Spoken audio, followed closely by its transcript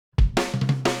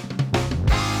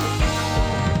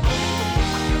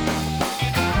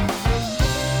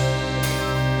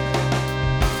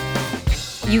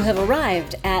You have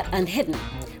arrived at Unhidden.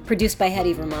 Produced by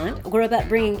Hetty Vermont, we're about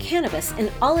bringing cannabis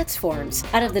in all its forms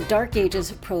out of the dark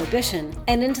ages of prohibition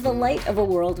and into the light of a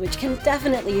world which can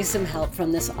definitely use some help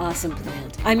from this awesome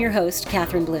plant. I'm your host,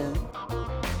 Catherine Bloom.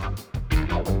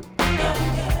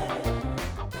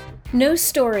 No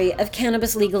story of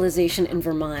cannabis legalization in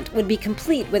Vermont would be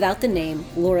complete without the name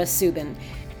Laura Subin.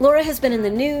 Laura has been in the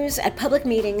news, at public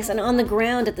meetings, and on the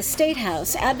ground at the State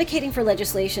House advocating for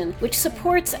legislation which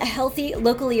supports a healthy,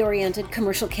 locally oriented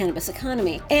commercial cannabis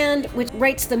economy and which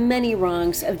rights the many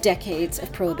wrongs of decades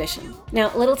of prohibition.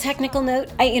 Now, a little technical note,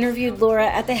 I interviewed Laura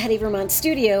at the Hetty Vermont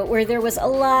studio where there was a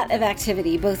lot of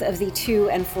activity, both of the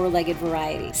 2- and 4-legged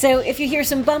variety. So if you hear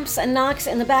some bumps and knocks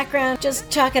in the background,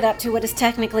 just chalk it up to what is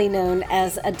technically known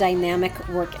as a dynamic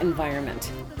work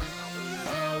environment.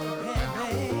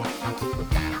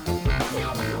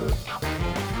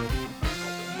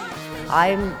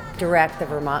 I direct the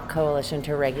Vermont Coalition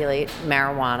to Regulate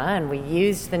Marijuana, and we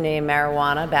used the name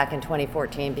marijuana back in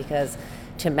 2014 because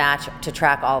to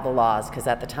track all the laws, because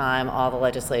at the time all the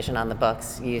legislation on the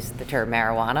books used the term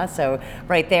marijuana. So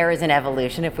right there is an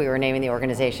evolution. If we were naming the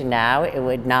organization now,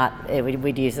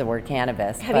 we'd use the word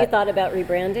cannabis. Have you thought about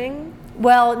rebranding?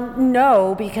 Well,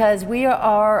 no, because we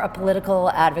are a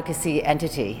political advocacy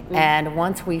entity. And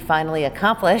once we finally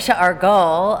accomplish our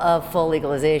goal of full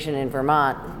legalization in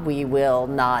Vermont, we will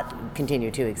not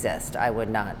continue to exist, I would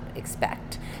not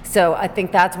expect. So I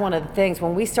think that's one of the things.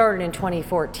 When we started in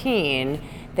 2014,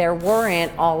 there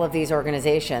weren't all of these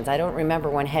organizations. I don't remember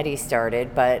when Hetty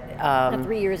started, but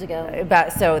 3 years ago.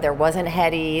 So there wasn't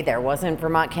Hetty, there wasn't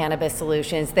Vermont Cannabis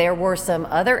Solutions. There were some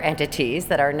other entities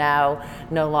that are now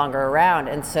no longer around.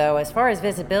 And so as far as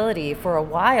visibility, for a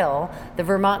while, the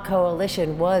Vermont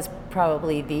Coalition was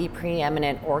probably the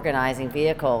preeminent organizing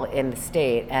vehicle in the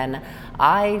state. And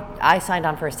I signed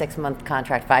on for a 6-month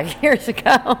contract 5 years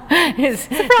ago, is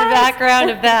the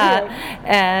background of that.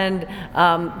 And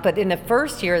but in the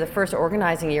first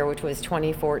organizing year, which was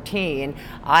 2014,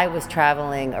 I was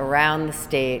traveling around the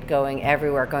state, going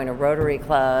everywhere, going to Rotary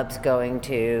clubs, going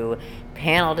to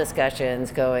panel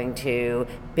discussions, going to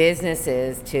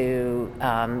businesses, to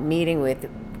meeting with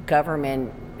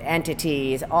government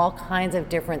entities, all kinds of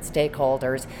different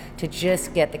stakeholders, to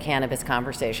just get the cannabis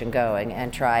conversation going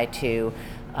and try to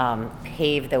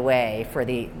pave the way for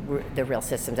the real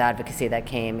systems advocacy that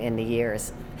came in the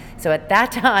years. So at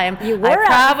that time, I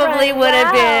probably would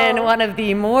have been one of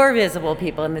the more visible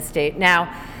people in the state.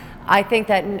 Now, I think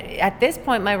that at this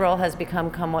point, my role has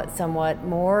become somewhat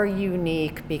more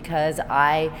unique because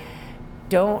I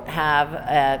don't have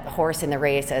a horse in the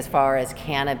race as far as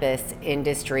cannabis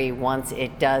industry once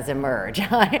it does emerge.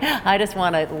 I just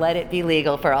want to let it be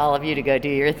legal for all of you to go do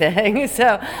your thing.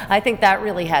 So I think that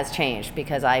really has changed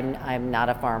because I'm not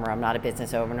a farmer, I'm not a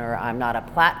business owner, I'm not a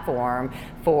platform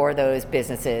for those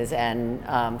businesses. And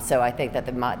so I think that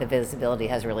the visibility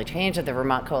has really changed at the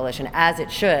Vermont Coalition, as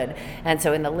it should. And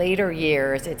so in the later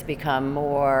years, it's become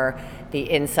more the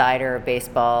insider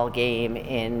baseball game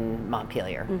in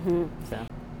Montpelier. Mm-hmm. So.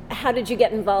 How did you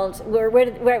get involved? How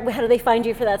did they find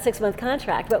you for that 6-month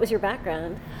contract? What was your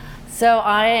background? So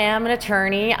I am an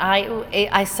attorney.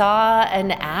 I saw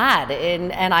an ad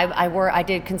and I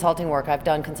did consulting work. I've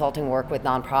done consulting work with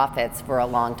nonprofits for a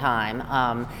long time.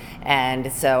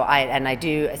 So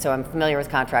I'm familiar with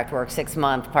contract work.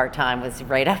 6-month part-time was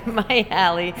right up my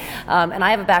alley. And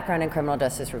I have a background in criminal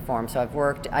justice reform. So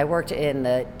I worked in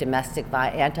the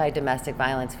anti-domestic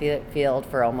violence field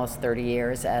for almost 30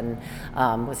 years and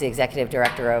was the executive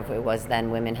director of, it was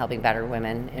then Women Helping Battered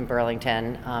Women in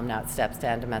Burlington. Now it Steps to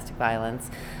End Domestic Violence.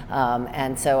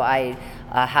 And so I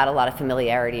had a lot of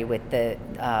familiarity with the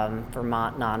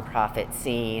Vermont nonprofit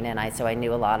scene, and so I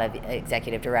knew a lot of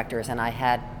executive directors, and I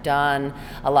had done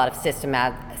a lot of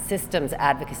systems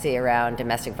advocacy around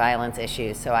domestic violence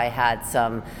issues, so I had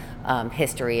some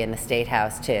history in the State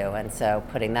House too, and so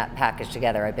putting that package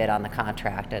together, I bid on the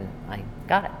contract and I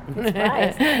got it.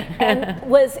 Nice.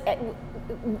 And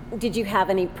did you have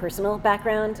any personal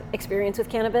background experience with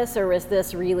cannabis, or was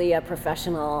this really a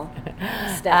professional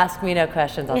step? Ask me no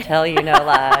questions, I'll tell you no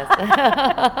lies.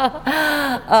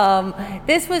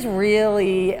 This was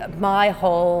really, my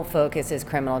whole focus is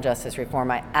criminal justice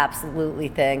reform. I absolutely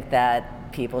think that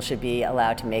people should be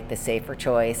allowed to make the safer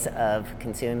choice of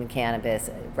consuming cannabis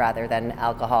rather than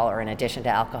alcohol or in addition to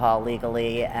alcohol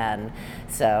legally. And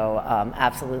so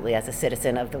absolutely, as a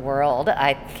citizen of the world,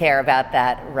 I care about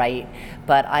that right.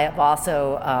 But I have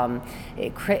also,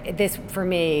 for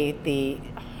me, the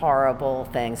horrible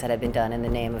things that have been done in the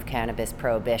name of cannabis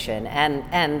prohibition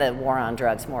and the war on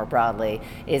drugs more broadly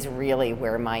is really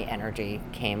where my energy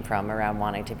came from around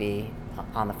wanting to be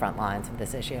on the front lines of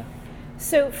this issue.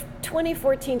 So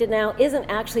 2014 to now isn't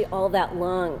actually all that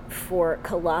long for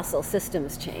colossal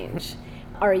systems change.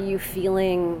 Are you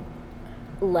feeling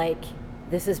like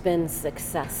this has been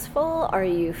successful? Are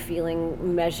you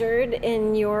feeling measured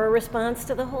in your response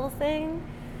to the whole thing?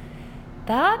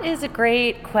 That is a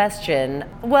great question.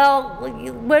 Well,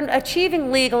 when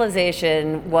achieving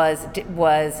legalization was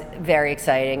very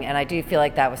exciting, and I do feel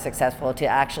like that was successful to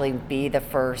actually be the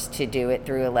first to do it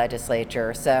through a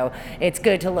legislature. So it's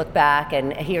good to look back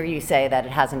and hear you say that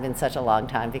it hasn't been such a long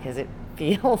time, because it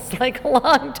feels like a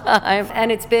long time.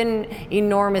 And it's been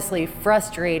enormously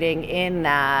frustrating in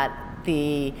that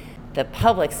the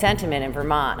public sentiment in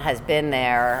Vermont has been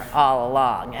there all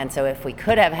along. And so if we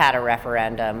could have had a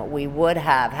referendum, we would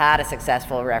have had a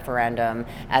successful referendum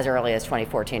as early as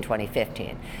 2014,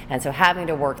 2015. And so having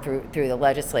to work through the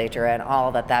legislature and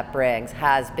all that brings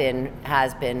has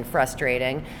been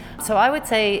frustrating. So I would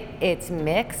say it's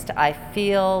mixed. I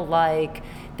feel like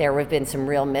there have been some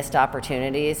real missed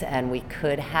opportunities, and we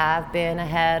could have been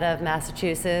ahead of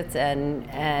Massachusetts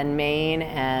and Maine,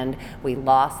 and we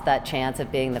lost that chance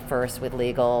of being the first with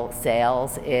legal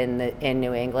sales in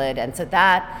New England, and so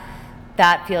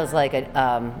that feels like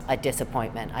a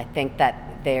disappointment. I think that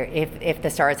if the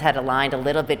stars had aligned a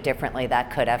little bit differently, that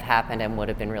could have happened and would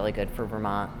have been really good for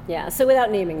Vermont. Yeah, so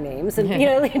without naming names and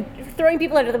throwing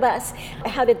people under the bus,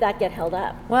 how did that get held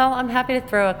up? Well, I'm happy to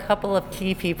throw a couple of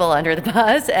key people under the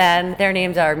bus, and their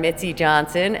names are Mitzi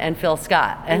Johnson and Phil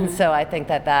Scott. And so I think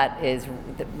that is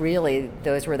really,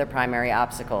 those were the primary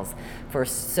obstacles.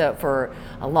 For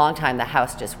a long time, the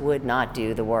House just would not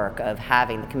do the work of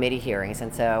having the committee hearings,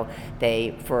 and so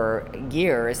for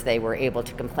years, they were able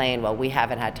to complain, well, we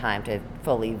haven't had time to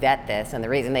fully vet this, and the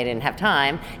reason they didn't have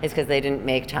time is because they didn't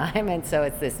make time, and so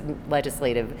it's this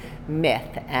legislative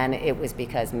myth, and it was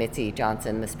because Mitzi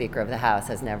Johnson, the Speaker of the House,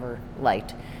 has never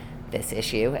liked this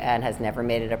issue and has never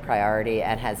made it a priority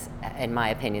and has, in my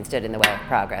opinion, stood in the way of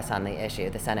progress on the issue.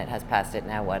 The Senate has passed it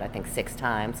now, I think 6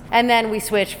 times. And then we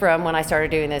switched from, when I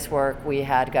started doing this work, we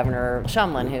had Governor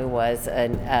Shumlin, who was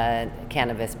a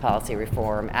cannabis policy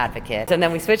reform advocate. And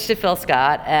then we switched to Phil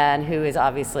Scott, and who is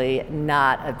obviously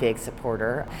not a big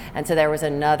supporter. And so there was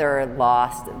another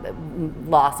loss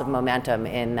of momentum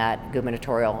in that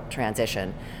gubernatorial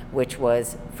transition, which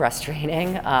was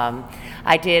frustrating.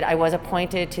 I was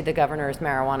appointed to the Governor's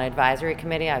Marijuana Advisory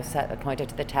Committee. I was appointed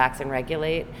to the Tax and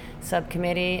Regulate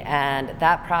Subcommittee, and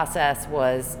that process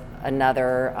was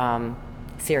another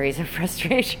series of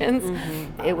frustrations.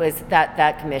 Mm-hmm. It was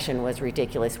that commission was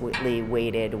ridiculously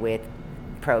weighted with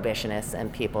prohibitionists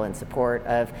and people in support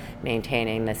of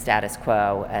maintaining the status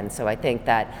quo. And so I think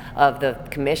that of the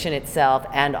commission itself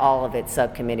and all of its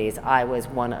subcommittees, I was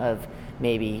one of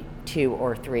maybe 2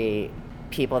 or 3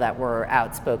 people that were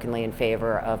outspokenly in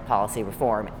favor of policy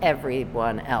reform.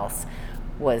 Everyone else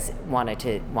wanted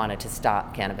to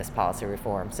stop cannabis policy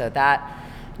reform. So that,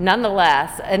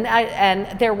 nonetheless,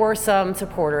 and there were some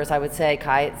supporters. I would say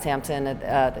Kai Sampson,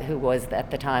 who was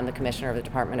at the time the commissioner of the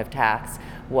Department of Tax,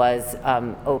 was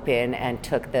open and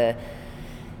took the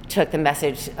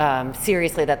message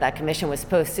seriously that commission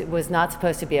was not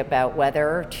supposed to be about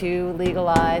whether to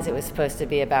legalize. It was supposed to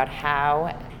be about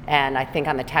how. And I think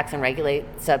on the Tax and Regulate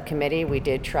subcommittee, we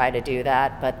did try to do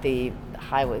that, but the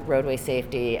roadway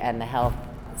safety and the health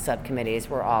subcommittees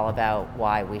were all about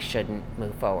why we shouldn't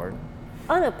move forward.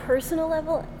 On a personal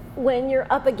level, when you're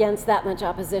up against that much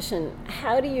opposition,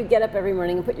 how do you get up every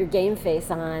morning and put your game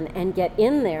face on and get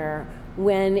in there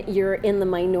when you're in the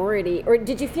minority? Or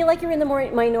did you feel like you're in the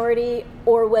minority,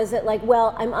 or was it like,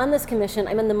 well, I'm on this commission,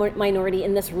 I'm in the minority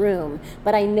in this room,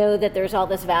 but I know that there's all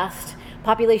this vast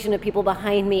population of people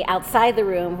behind me outside the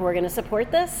room who are going to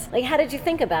support this? Like, how did you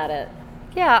think about it?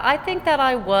 Yeah, I think that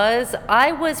I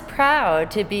was proud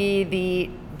to be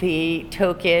the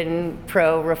token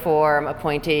pro-reform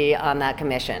appointee on that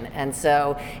commission. And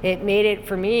so it made it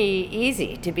for me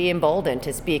easy to be emboldened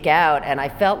to speak out. And I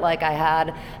felt like I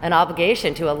had an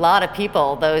obligation to a lot of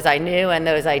people, those I knew and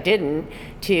those I didn't,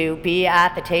 to be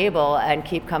at the table and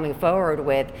keep coming forward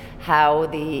with how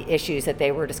the issues that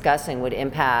they were discussing would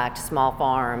impact small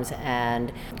farms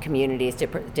and communities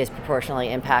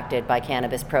disproportionately impacted by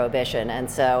cannabis prohibition. And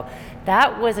so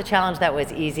that was a challenge that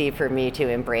was easy for me to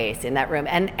embrace in that room.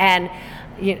 And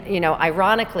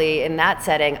ironically, in that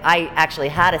setting, I actually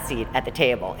had a seat at the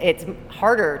table. It's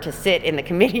harder to sit in the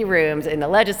committee rooms in the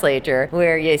legislature,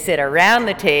 where you sit around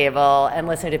the table and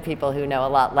listen to people who know a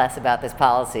lot less about this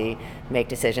policy make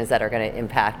decisions that are going to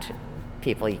impact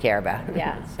people you care about.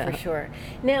 Yeah, for sure.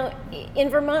 Now, in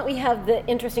Vermont, we have the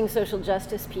interesting social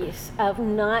justice piece of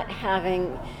not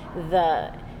having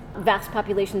the vast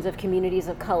populations of communities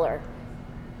of color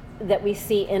that we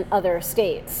see in other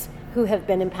states who have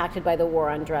been impacted by the war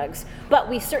on drugs. But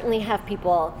we certainly have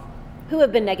people who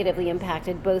have been negatively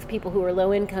impacted, both people who are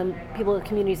low income, people with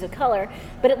communities of color,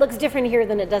 but it looks different here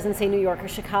than it does in, say, New York or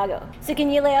Chicago. So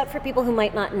can you lay out for people who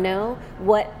might not know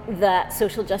what the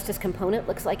social justice component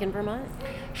looks like in Vermont?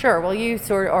 Sure. Well, you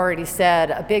sort of already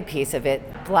said a big piece of it.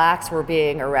 Blacks were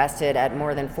being arrested at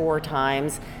more than 4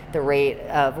 times the rate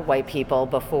of white people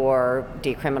before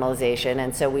decriminalization,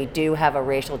 and so we do have a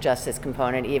racial justice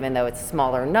component, even though it's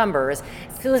smaller numbers.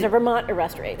 So those are Vermont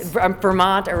arrest rates?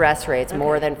 Vermont arrest rates,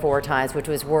 more than 4 times, which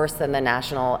was worse than the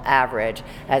national average.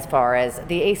 As far as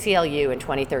the ACLU in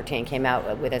 2013 came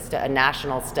out with a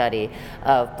national study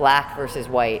of black versus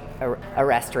white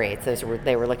arrest rates.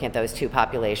 They were looking at those two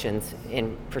populations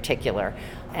in particular.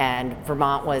 And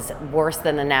Vermont was worse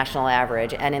than the national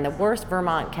average. And in the worst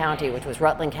Vermont county, which was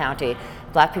Rutland County,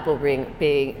 black people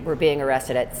were being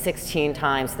arrested at 16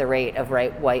 times the rate of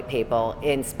white people,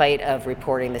 in spite of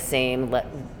reporting the same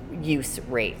use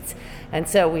rates. And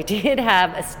so we did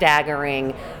have a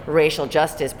staggering racial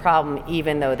justice problem,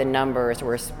 even though the numbers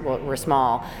were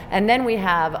small. And then we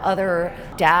have other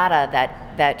data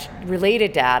that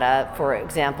related data. For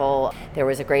example, there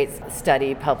was a great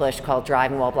study published called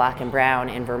Driving While Black and Brown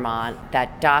in Vermont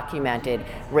that documented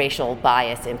racial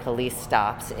bias in police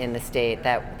stops in the state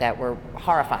that were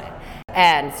horrifying.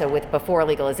 And so before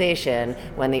legalization,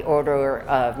 when the odor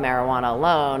of marijuana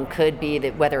alone could be,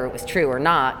 whether it was true or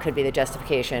not, could be the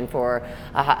justification for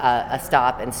a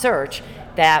stop and search,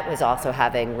 that was also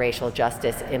having racial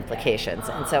justice implications.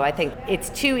 And so I think it's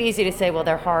too easy to say, well,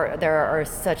 there are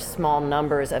such small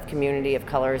numbers of communities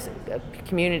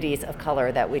of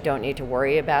color that we don't need to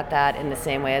worry about that in the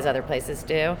same way as other places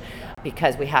do,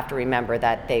 because we have to remember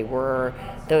that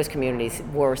those communities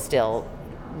were still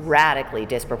radically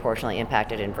disproportionately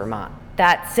impacted in Vermont.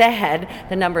 That said,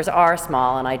 the numbers are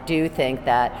small, and I do think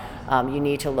that you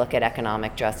need to look at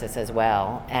economic justice as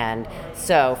well. And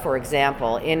so, for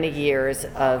example, in the years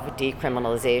of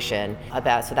decriminalization,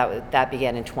 that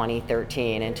began in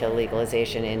 2013 until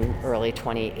legalization in early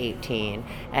 2018,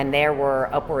 and there were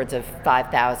upwards of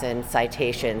 5,000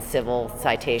 civil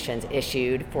citations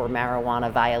issued for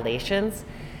marijuana violations.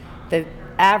 The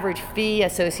average fee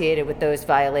associated with those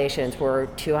violations were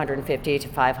 $250 to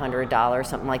 $500,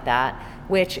 something like that,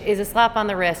 which is a slap on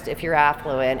the wrist if you're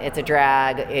affluent. It's a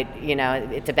drag.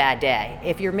 It's a bad day.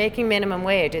 If you're making minimum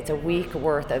wage, it's a week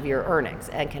worth of your earnings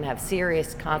and can have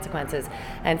serious consequences.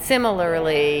 And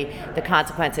similarly, the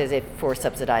consequences for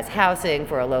subsidized housing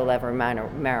for a low-level amount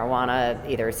of marijuana,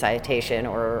 either citation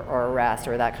or arrest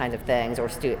or that kind of things,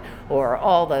 or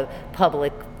all the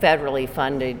public federally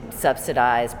funded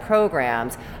subsidized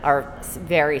programs are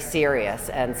very serious,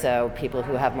 and so people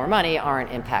who have more money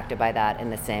aren't impacted by that in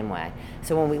the same way.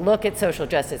 So when we look at social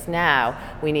justice now,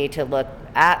 we need to look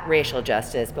at racial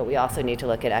justice, but we also need to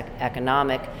look at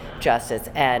economic justice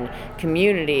and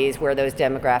communities where those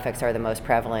demographics are the most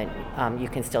prevalent. You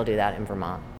can still do that in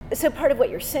Vermont. So part of what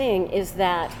you're saying is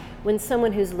that when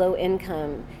someone who's low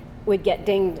income would get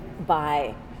dinged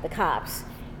by the cops,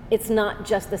 it's not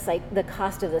just the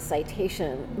cost of the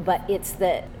citation, but it's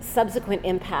the subsequent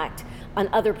impact on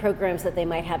other programs that they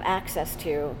might have access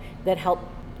to that help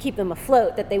keep them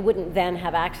afloat that they wouldn't then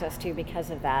have access to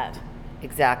because of that.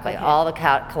 Exactly. Okay. All the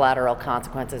collateral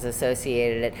consequences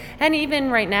associated. And even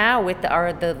right now with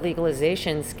the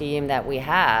legalization scheme that we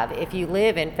have, if you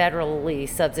live in federally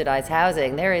subsidized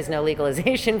housing, there is no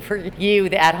legalization for you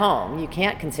at home. You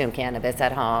can't consume cannabis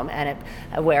at home.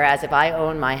 Whereas if I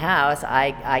own my house,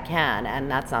 I can, and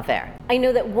that's not fair. I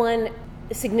know that one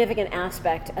significant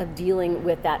aspect of dealing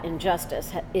with that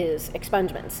injustice is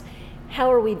expungements. How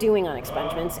are we doing on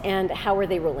expungements, and how are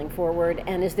they rolling forward,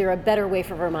 and is there a better way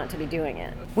for Vermont to be doing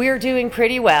it? We're doing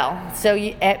pretty well. So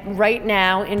right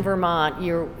now in Vermont,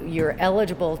 you're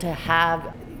eligible to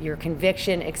have your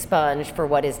conviction expunged for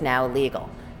what is now legal.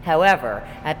 However,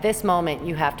 at this moment,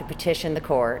 you have to petition the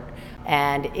court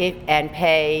and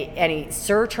pay any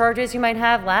surcharges you might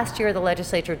have. Last year, the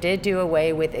legislature did do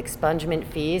away with expungement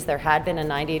fees. There had been a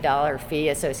 $90 fee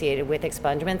associated with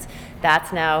expungements.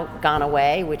 That's now gone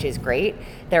away, which is great.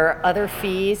 There are other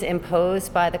fees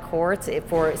imposed by the courts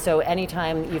so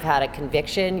anytime you've had a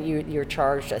conviction, you're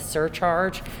charged a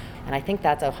surcharge. And I think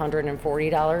that's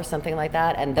 $140, something like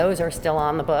that. And those are still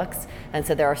on the books. And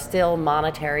so there are still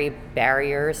monetary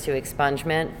barriers to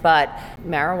expungement. But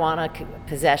marijuana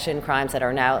possession crimes that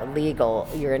are now legal,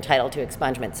 you're entitled to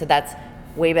expungement. So that's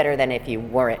way better than if you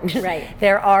weren't. Right.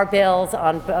 There are bills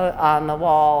on the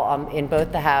wall in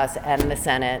both the House and the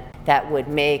Senate that would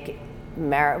make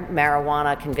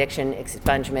marijuana conviction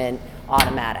expungement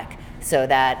automatic. so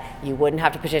that you wouldn't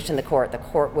have to petition the court. The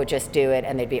court would just do it,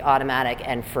 and they'd be automatic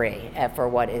and free for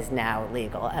what is now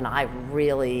legal. And I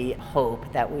really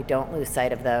hope that we don't lose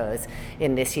sight of those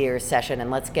in this year's session,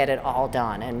 and let's get it all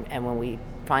done. And when we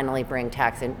finally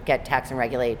get tax and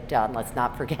regulate done, let's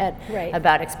not forget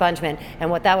about expungement. And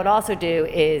what that would also do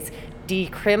is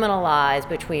decriminalize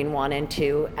between 1 and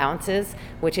 2 ounces,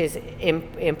 which is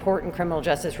important criminal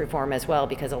justice reform as well,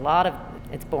 because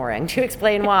it's boring to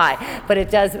explain why, but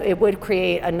it would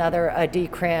create a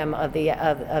decrim of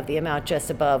the amount just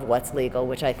above what's legal,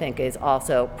 which I think is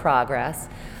also progress.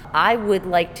 I would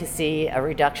like to see a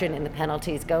reduction in the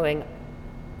penalties going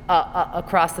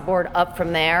across the board up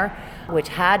from there, which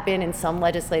had been in some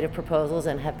legislative proposals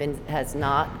and has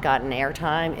not gotten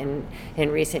airtime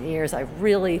in recent years. I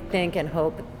really think and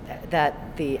hope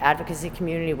that the advocacy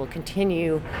community will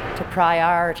continue to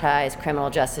prioritize criminal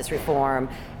justice reform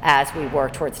as we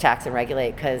work towards tax and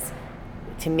regulate, because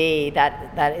to me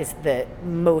that is the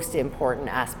most important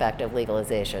aspect of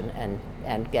legalization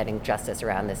and getting justice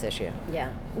around this issue. Yeah.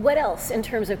 What else in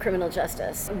terms of criminal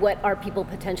justice? What are people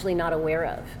potentially not aware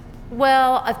of?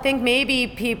 Well, I think maybe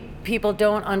people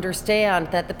don't understand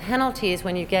that the penalties,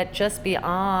 when you get just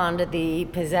beyond the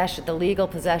legal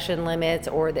possession limits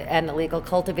and the legal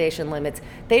cultivation limits,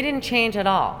 they didn't change at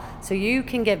all. So you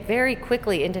can get very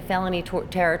quickly into felony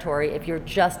territory if you're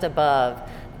just above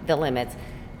the limits.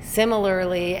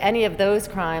 Similarly, any of those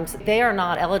crimes, they are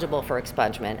not eligible for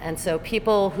expungement. And so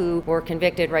people who were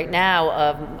convicted right now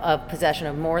of possession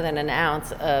of more than an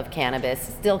ounce of cannabis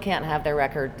still can't have their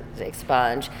record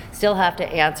expunged, still have to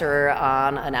answer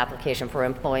on an application for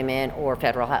employment or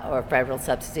federal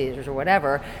subsidies or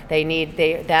whatever.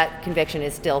 That conviction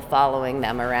is still following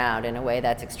them around in a way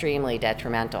that's extremely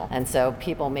detrimental. And so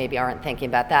people maybe aren't thinking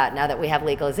about that. Now that we have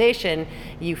legalization,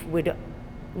 I would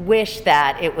wish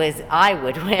that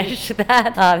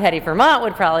Hetty Vermont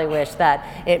would probably wish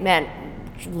that it meant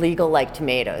legal like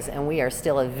tomatoes, and we are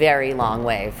still a very long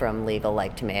way from legal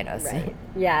like tomatoes. Right.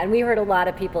 Yeah, and we heard a lot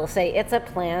of people say it's a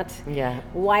plant. Yeah.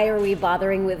 Why are we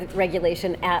bothering with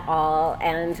regulation at all?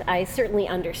 And I certainly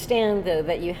understand, though,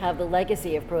 that you have the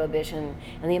legacy of prohibition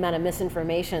and the amount of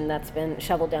misinformation that's been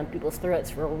shoveled down people's throats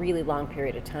for a really long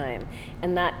period of time,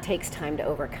 and that takes time to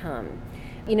overcome.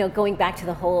 Going back to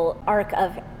the whole arc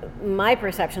of my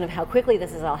perception of how quickly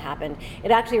this has all happened,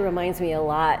 it actually reminds me a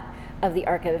lot of the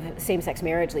arc of same-sex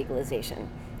marriage legalization,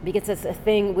 because it's a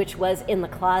thing which was in the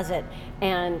closet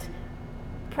and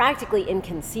practically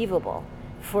inconceivable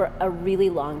for a really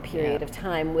long period of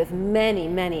time, with many,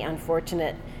 many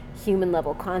unfortunate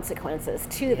human-level consequences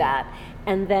to that.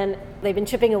 And then they've been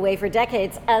chipping away for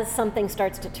decades. As something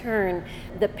starts to turn,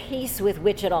 the pace with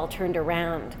which it all turned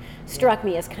around struck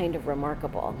me as kind of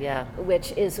remarkable. Yeah.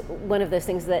 Which is one of those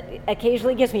things that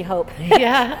occasionally gives me hope.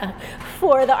 Yeah.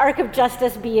 For the arc of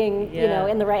justice being,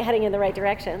 heading in the right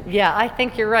direction. Yeah, I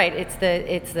think you're right. It's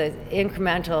the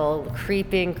incremental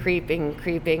creeping,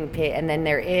 and then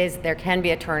there can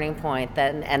be a turning point,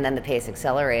 and then the pace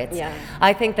accelerates. Yeah.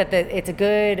 I think that it's a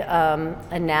good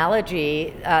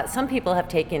analogy. Some people have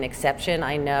taken exception,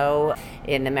 I know,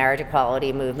 in the marriage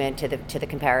equality movement to the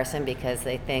comparison, because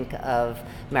they think of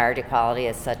marriage equality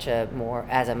as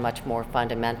a much more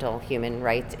fundamental human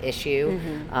rights issue.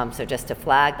 Mm-hmm. So just to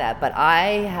flag that, but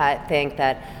I think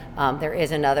that there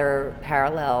is another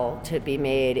parallel to be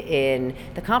made in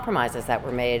the compromises that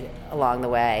were made along the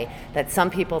way, that some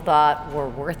people thought were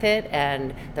worth it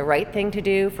and the right thing to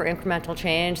do for incremental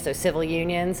change, so civil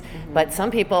unions, but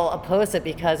some people opposed it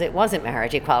because it wasn't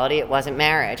marriage equality, it wasn't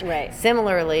marriage. Right.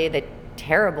 Similarly, the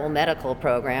terrible medical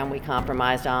program we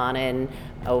compromised on in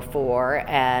 2004,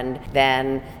 and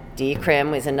then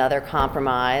decrim was another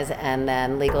compromise, and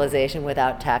then legalization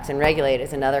without tax and regulate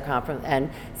is another compromise.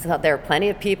 And so there are plenty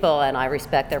of people, and I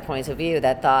respect their points of view,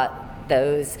 that thought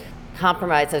those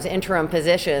interim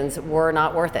positions were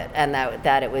not worth it, and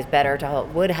that it was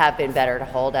would have been better to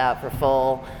hold out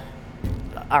for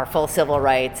our full civil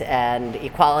rights and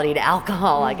equality to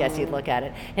alcohol, I guess you'd look at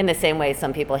it. In the same way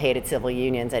some people hated civil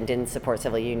unions and didn't support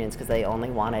civil unions because they only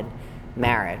wanted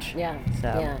marriage. Yeah. So.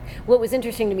 Yeah. What was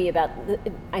interesting to me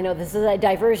I know this is a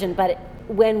diversion, but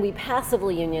when we passed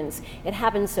civil unions, it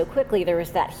happened so quickly. There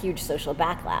was that huge social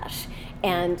backlash,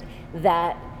 and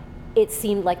that it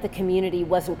seemed like the community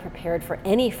wasn't prepared for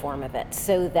any form of it,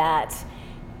 so that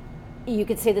you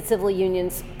could say that civil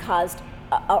unions caused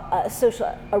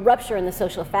a rupture in the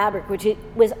social fabric, which it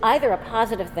was either a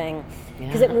positive thing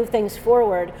because it moved things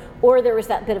forward, or there was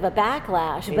that bit of a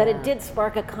backlash, but it did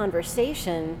spark a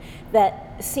conversation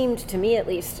that seemed, to me at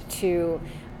least, to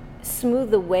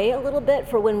smooth the way a little bit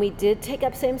for when we did take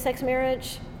up same-sex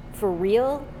marriage for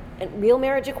real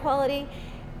marriage equality.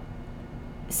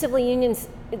 civil unions,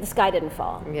 the sky didn't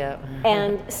fall. Yeah.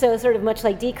 And so sort of much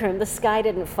like DCRIM, the sky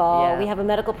didn't fall. Yeah. We have a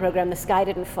medical program, the sky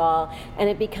didn't fall, and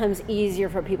it becomes easier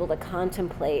for people to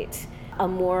contemplate a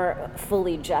more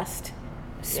fully just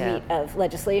suite of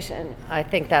legislation. I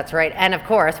think that's right. And of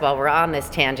course, while we're on this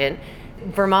tangent,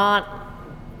 Vermont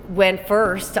went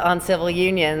first on civil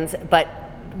unions, but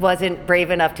wasn't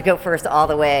brave enough to go first all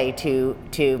the way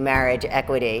to marriage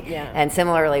equity. Yeah. And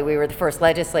similarly, we were the first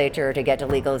legislature to get to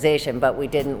legalization, but we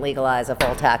didn't legalize a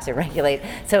full tax and regulate.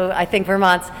 So I think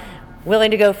Vermont's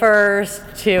willing to go first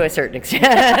to a certain extent.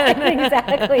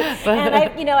 Exactly.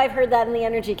 And I've heard that in the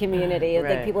energy community,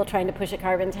 Right. like people trying to push a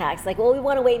carbon tax, like, well, we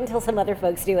want to wait until some other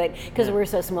folks do it because we're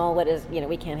so small.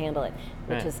 We can't handle it,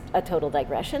 which Right. is a total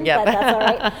digression. Yep. But that's all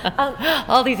right.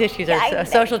 All these issues are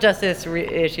social justice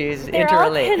issues They're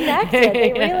interrelate. all connected.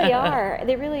 They really are.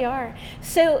 They really are.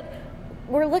 So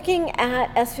we're looking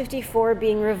at S54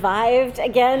 being revived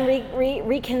again,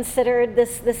 reconsidered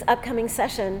this upcoming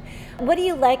session. What do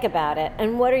you like about it,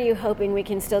 and what are you hoping we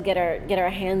can still get our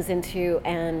hands into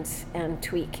and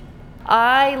tweak?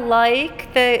 I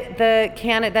like that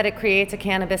it creates a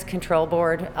cannabis control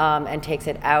board and takes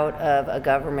it out of a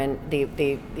government,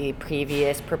 the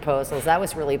previous proposals. That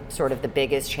was really sort of the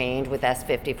biggest change with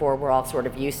S54. We're all sort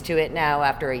of used to it now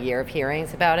after a year of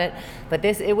hearings about it. But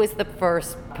it was the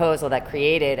first proposal that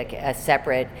created a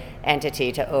separate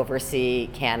entity to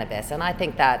oversee cannabis. And I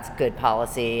think that's good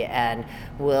policy and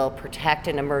will protect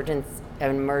an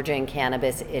emerging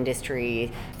cannabis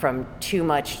industry from too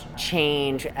much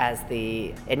change as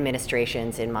the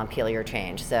administrations in Montpelier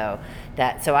change. So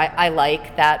I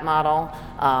like that model,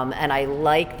 and I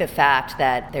like the fact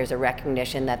that there's a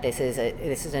recognition that this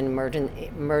is an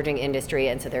emerging industry,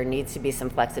 and so there needs to be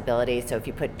some flexibility. So if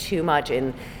you put too much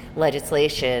in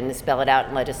legislation, spell it out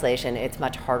in legislation, it's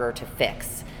much harder to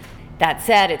fix. That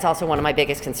said, it's also one of my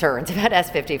biggest concerns about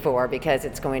S54 because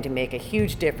it's going to make a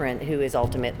huge difference who is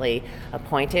ultimately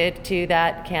appointed to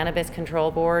that cannabis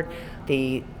control board.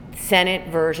 The Senate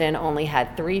version only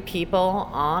had 3 people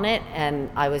on it, and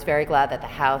I was very glad that the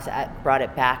House brought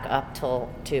it back up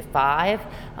to 5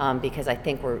 because I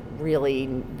think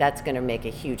that's going to make a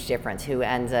huge difference who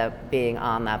ends up being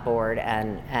on that board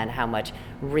and how much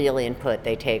real input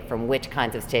they take from which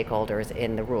kinds of stakeholders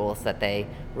in the rules that they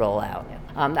roll out.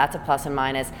 That's a plus and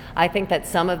minus. I think that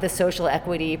some of the social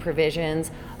equity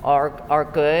provisions are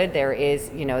good. There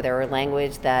are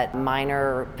language that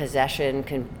minor possession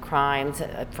crimes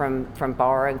from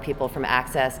borrowing people from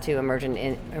access to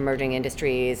emerging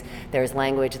industries. There's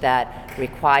language that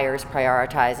requires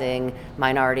prioritizing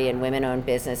minority and women-owned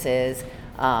businesses.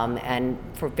 And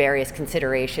for various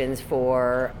considerations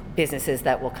for businesses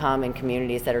that will come in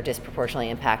communities that are disproportionately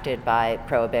impacted by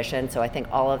prohibition. So I think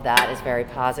all of that is very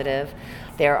positive.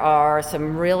 There are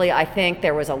I think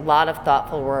there was a lot of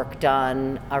thoughtful work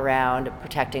done around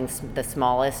protecting the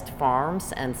smallest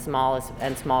farms and small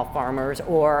farmers,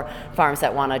 or farms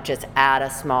that want to just add a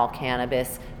small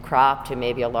cannabis crop to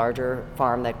maybe a larger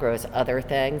farm that grows other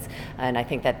things. And I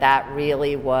think that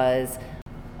really was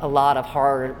a lot of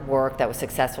hard work that was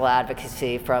successful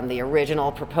advocacy from the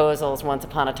original proposals once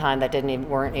upon a time that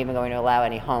weren't even going to allow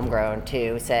any homegrown,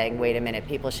 to saying, wait a minute,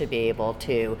 people should be able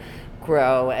to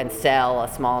grow and sell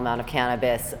a small amount of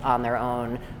cannabis on their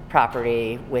own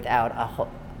property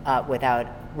without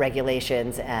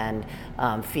regulations and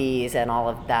fees and all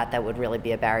of that would really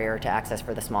be a barrier to access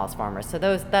for the smallest farmers. So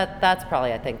that's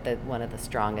probably, I think, one of the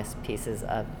strongest pieces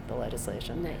of the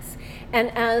legislation. Nice.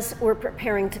 And as we're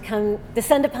preparing to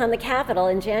descend upon the Capitol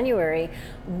in January,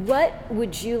 what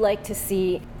would you like to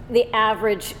see the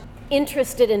average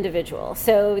interested individual,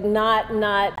 so not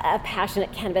a passionate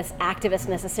cannabis activist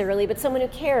necessarily, but someone who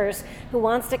cares, who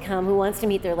wants to come, who wants to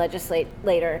meet their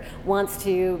legislator, wants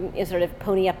to sort of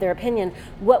pony up their opinion,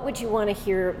 what would you want to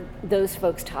hear those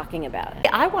folks talking about?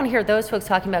 I want to hear those folks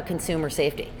talking about consumer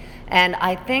safety. And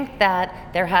I think that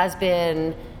there has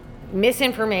been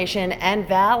misinformation and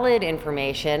valid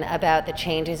information about the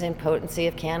changes in potency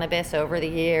of cannabis over the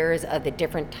years, of the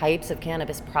different types of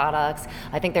cannabis products.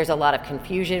 I think there's a lot of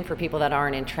confusion for people that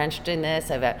aren't entrenched in this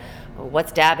about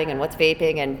what's dabbing and what's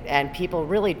vaping, and people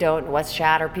really don't, what's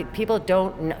shatter. People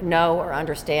don't know or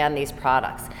understand these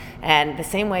products. And the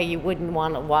same way you wouldn't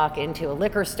want to walk into a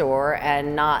liquor store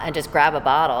and just grab a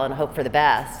bottle and hope for the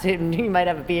best. You might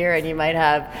have a beer and you might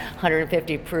have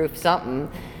 150 proof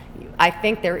something. I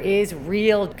think there is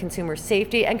real consumer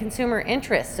safety and consumer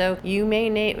interest. So you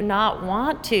may not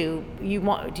want to. You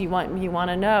want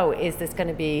to know, is this going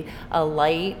to be a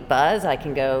light buzz? I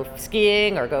can go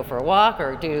skiing or go for a walk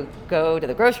or go to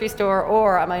the grocery store,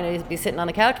 or am I going to be sitting on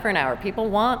the couch for an hour?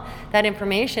 People want that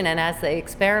information, and as they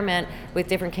experiment with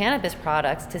different cannabis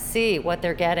products, to see what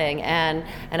they're getting, and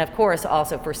of course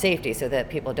also for safety, so that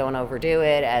people don't overdo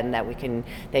it, and that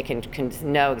they can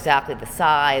know exactly the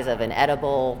size of an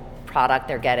edible product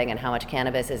they're getting and how much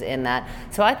cannabis is in that.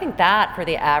 So I think that for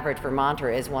the average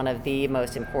Vermonter is one of the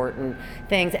most important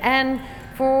things. And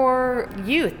for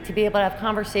youth to be able to have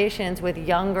conversations with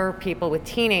younger people, with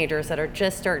teenagers that are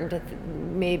just starting to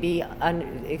maybe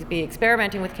be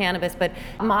experimenting with cannabis. But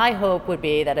my hope would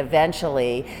be that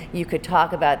eventually you could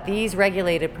talk about these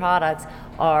regulated products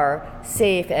are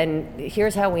safe, and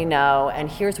here's how we know, and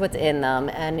here's what's in them,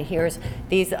 and here's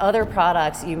these other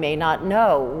products. You may not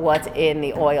know what's in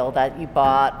the oil that you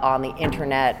bought on the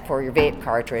internet for your vape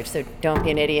cartridge, so don't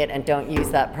be an idiot and don't use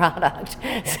that product.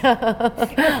 So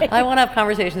I want to have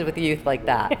conversations with youth like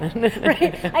that.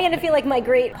 Right. I kind of feel like my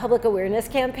great public awareness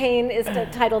campaign is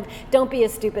titled "Don't Be a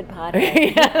Stupid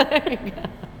Pothead." Yeah.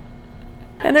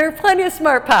 And there are plenty of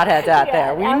smart potheads out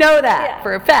there. We know that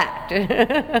for a fact.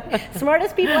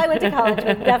 Smartest people I went to college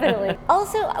with, definitely.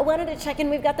 Also, I wanted to check in.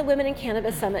 We've got the Women in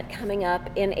Cannabis Summit coming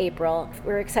up in April.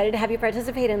 We're excited to have you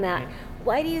participate in that.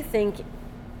 Why do you think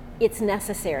it's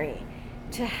necessary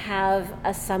to have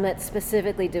a summit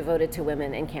specifically devoted to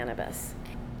women in cannabis?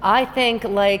 I think,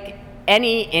 like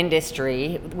any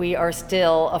industry, we are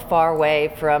still a far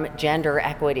way from gender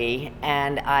equity,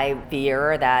 and I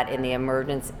fear that in the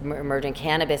emerging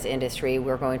cannabis industry,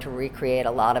 we're going to recreate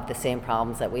a lot of the same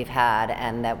problems that we've had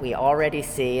and that we already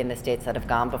see in the states that have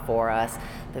gone before us.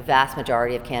 The vast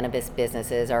majority of cannabis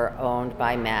businesses are owned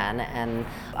by men, and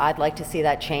I'd like to see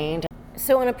that change.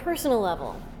 So on a personal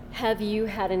level, have you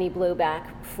had any blowback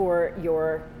for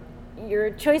your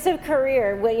choice of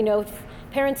career? Well,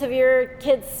 parents of your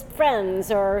kids'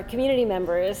 friends or community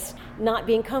members not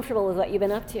being comfortable with what you've been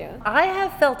up to? I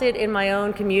have felt it in my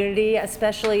own community,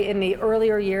 especially in the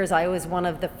earlier years. I was one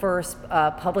of the first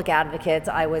public advocates.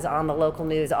 I was on the local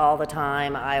news all the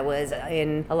time. I was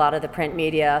in a lot of the print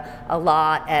media a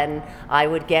lot, and I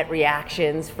would get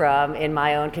reactions from in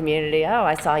my own community. Oh,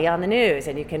 I saw you on the news,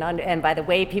 and and by the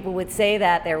way people would say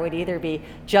that, there would either be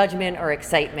judgment or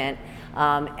excitement.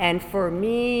 And for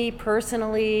me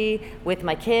personally, with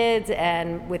my kids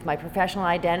and with my professional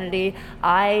identity,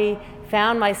 I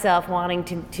found myself wanting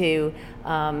to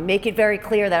make it very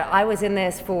clear that I was in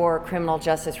this for criminal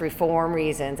justice reform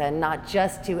reasons, and not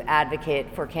just to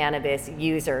advocate for cannabis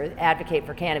users.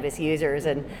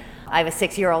 And I have a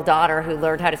 6-year-old daughter who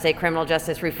learned how to say criminal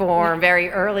justice reform very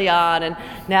early on, and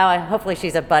now hopefully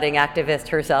she's a budding activist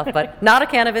herself, but not a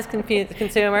cannabis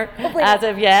consumer as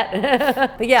of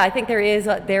yet. But yeah, I think there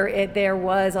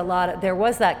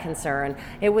was that concern.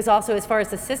 It was also, as far as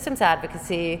the systems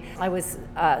advocacy, I was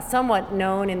somewhat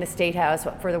known in the State House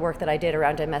for the work that I did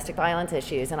around domestic violence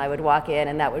issues, and I would walk in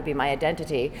and that would be my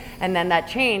identity. And then that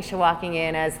changed to walking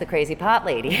in as the crazy pot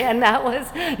lady, and that was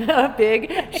a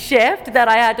big shift that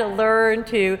I had to learn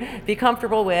to be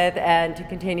comfortable with and to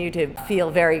continue to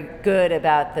feel very good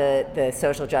about the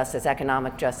social justice,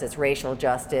 economic justice, racial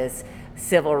justice,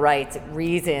 civil rights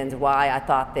reasons why I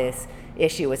thought this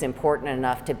issue was important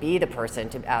enough to be the person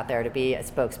out there to be a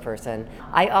spokesperson.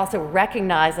 I also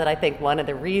recognize that I think one of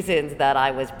the reasons that I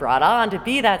was brought on to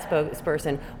be that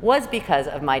spokesperson was because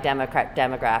of my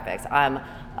demographics. I'm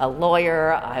a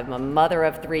lawyer, I'm a mother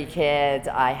of 3 kids,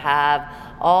 I have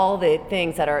all the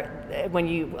things that are,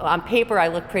 on paper I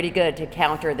look pretty good to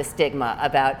counter the stigma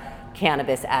about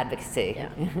cannabis advocacy. Yeah.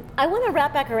 I want to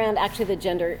wrap back around actually the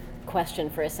gender question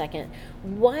for a second.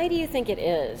 Why do you think it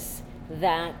is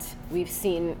that we've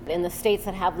seen in the states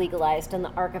that have legalized and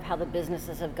the arc of how the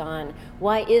businesses have gone,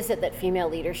 why is it that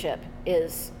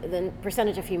the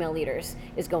percentage of female leaders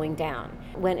is going down,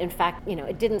 when in fact,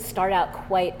 it didn't start out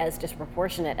quite as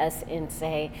disproportionate as in,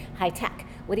 say, high tech?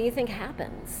 What do you think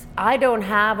happens? I don't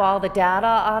have all the data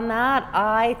on that.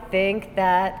 I think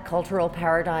that cultural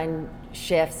paradigm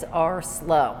shifts are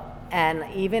slow. And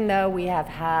even though we have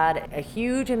had a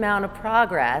huge amount of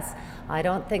progress, I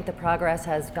don't think the progress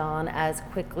has gone as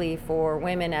quickly for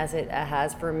women as it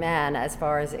has for men, as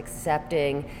far as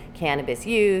accepting cannabis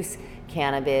use,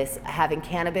 having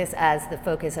cannabis as the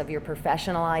focus of your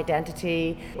professional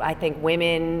identity. I think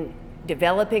women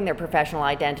developing their professional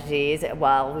identities,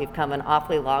 while we've come an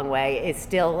awfully long way, it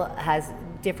still has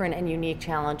different and unique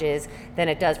challenges than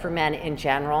it does for men in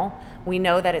general. We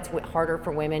know that it's harder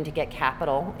for women to get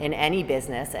capital in any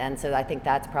business, and so I think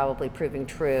that's probably proving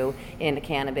true in the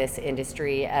cannabis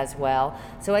industry as well.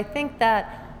 So I think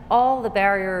that all the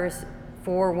barriers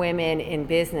for women in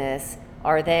business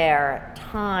are there,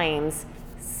 times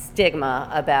stigma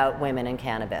about women in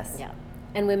cannabis. Yeah,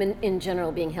 and women in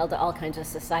general being held to all kinds of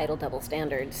societal double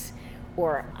standards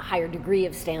or a higher degree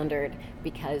of standard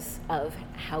because of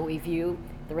how we view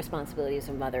the responsibilities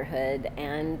of motherhood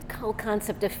and the whole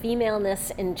concept of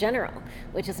femaleness in general,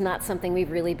 which is not something we've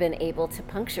really been able to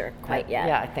puncture quite yet.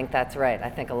 Yeah, I think that's right. I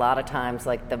think a lot of times,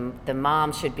 like the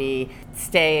mom should be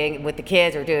staying with the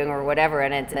kids or doing or whatever,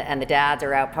 and the dads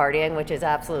are out partying, which is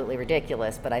absolutely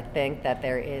ridiculous. But I think that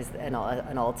there is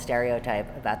an old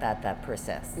stereotype about that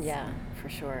persists. Yeah, for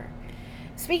sure.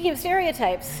 Speaking of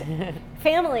stereotypes,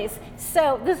 families.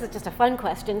 So this is just a fun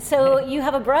question. So you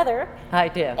have a brother. I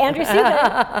do. Andrew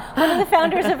Subin, one of the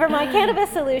founders of Vermont Cannabis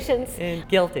Solutions.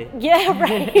 Guilty. Yeah,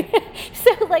 right.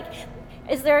 So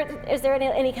is there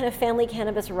any kind of family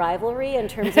cannabis rivalry in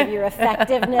terms of your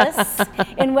effectiveness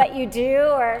in what you do,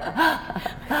 or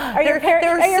there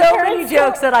are so many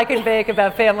jokes that I can make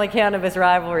about family cannabis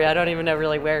rivalry. I don't even know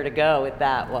really where to go with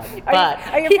that one. But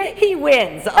he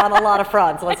wins on a lot of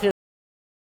fronts. Let's just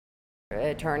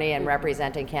attorney and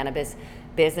representing cannabis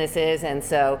businesses, and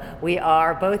so we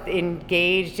are both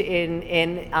engaged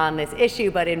in on this issue,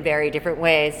 but in very different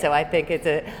ways. So I think it's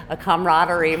a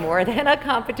camaraderie more than a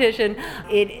competition.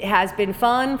 It has been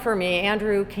fun for me.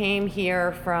 Andrew came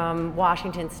here from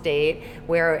Washington State,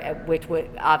 which would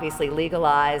obviously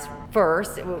legalize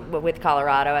first with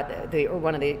Colorado, at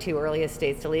one of the two earliest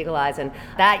states to legalize. And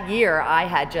that year, I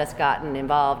had just gotten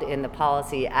involved in the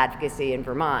policy advocacy in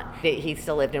Vermont. He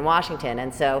still lived in Washington,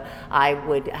 and so I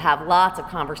would have lots of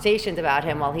conversations about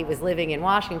him while he was living in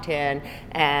Washington,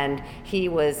 and he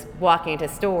was walking into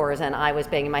stores and I was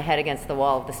banging my head against the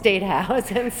wall of the State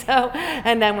House.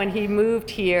 And then when he moved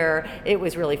here, it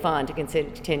was really fun to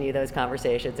continue those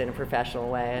conversations in a professional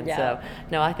way. And so,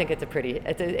 no, I think it's a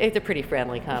pretty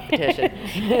friendly competition.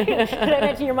 Could I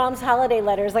mention your mom's holiday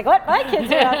letters, like what my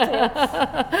kids are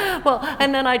up to? Well,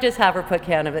 and then I just have her put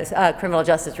criminal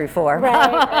justice reform.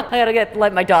 Right. I gotta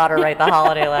let my daughter write the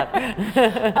holiday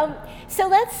letter. So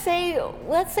let's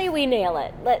say we nail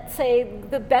it. Let's say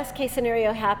the best case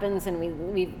scenario happens, and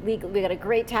we got a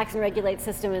great tax and regulate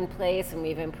system in place, and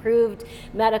we've improved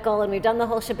medical, and we've done the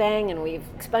whole shebang, and we've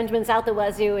expungements out the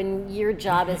wazoo, and your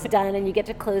job is done, and you get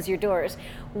to close your doors.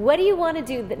 What do you want to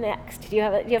do next? Do you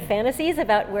have fantasies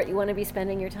about what you want to be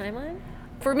spending your time on?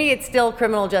 For me, it's still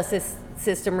criminal justice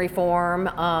system reform.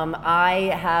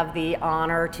 I have the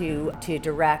honor to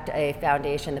direct a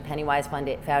foundation, the Pennywise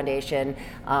Foundation,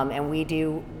 and we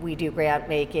do grant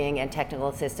making and technical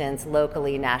assistance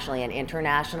locally, nationally, and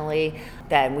internationally.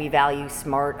 Then we value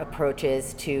smart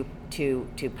approaches to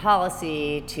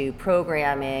policy, to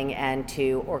programming, and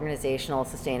to organizational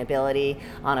sustainability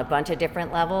on a bunch of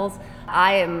different levels.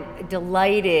 I am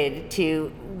delighted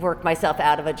to work myself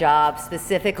out of a job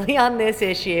specifically on this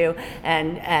issue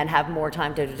and have more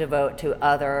time to devote to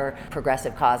other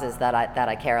progressive causes that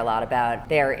I care a lot about.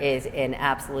 There is an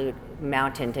absolute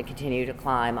mountain to continue to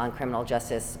climb on criminal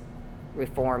justice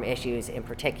reform issues in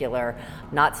particular.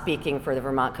 Not speaking for the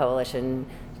Vermont Coalition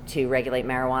to regulate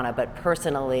marijuana, but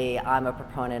personally, I'm a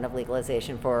proponent of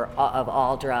legalization of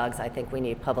all drugs. I think we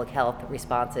need public health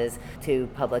responses to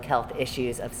public health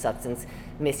issues of substance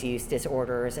misuse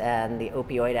disorders and the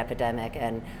opioid epidemic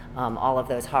and all of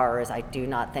those horrors. I do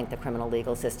not think the criminal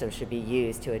legal system should be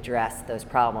used to address those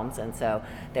problems, and so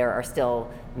there are still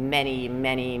many,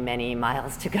 many, many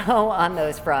miles to go on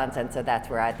those fronts, and so that's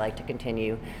where I'd like to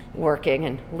continue working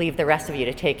and leave the rest of you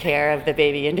to take care of the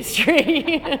baby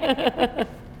industry.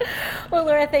 Well,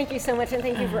 Laura, thank you so much, and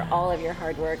thank you for all of your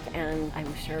hard work, and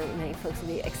I'm sure many folks will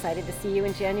be excited to see you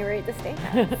in January at the State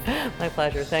House. My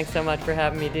pleasure. Thanks so much for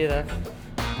having me do this.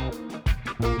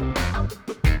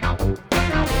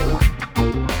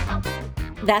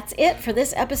 That's it for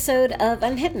this episode of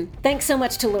Unhidden. Thanks so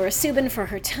much to Laura Subin for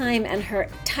her time and her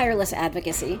tireless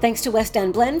advocacy. Thanks to West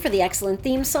End Blend for the excellent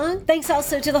theme song. Thanks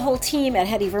also to the whole team at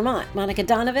Hetty Vermont: Monica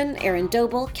Donovan, Erin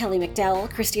Doble, Kelly McDowell,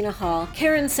 Christina Hall,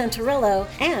 Karen Santorello,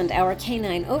 and our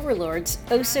canine overlords,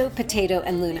 Oso, Potato,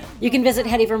 and Luna. You can visit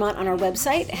Hetty Vermont on our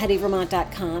website,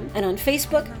 hettyvermont.com, and on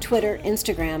Facebook, Twitter,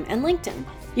 Instagram, and LinkedIn.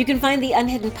 You can find the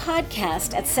Unhidden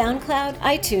podcast at SoundCloud,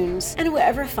 iTunes, and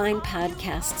wherever fine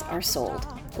podcasts are sold.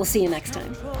 We'll see you next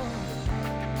time.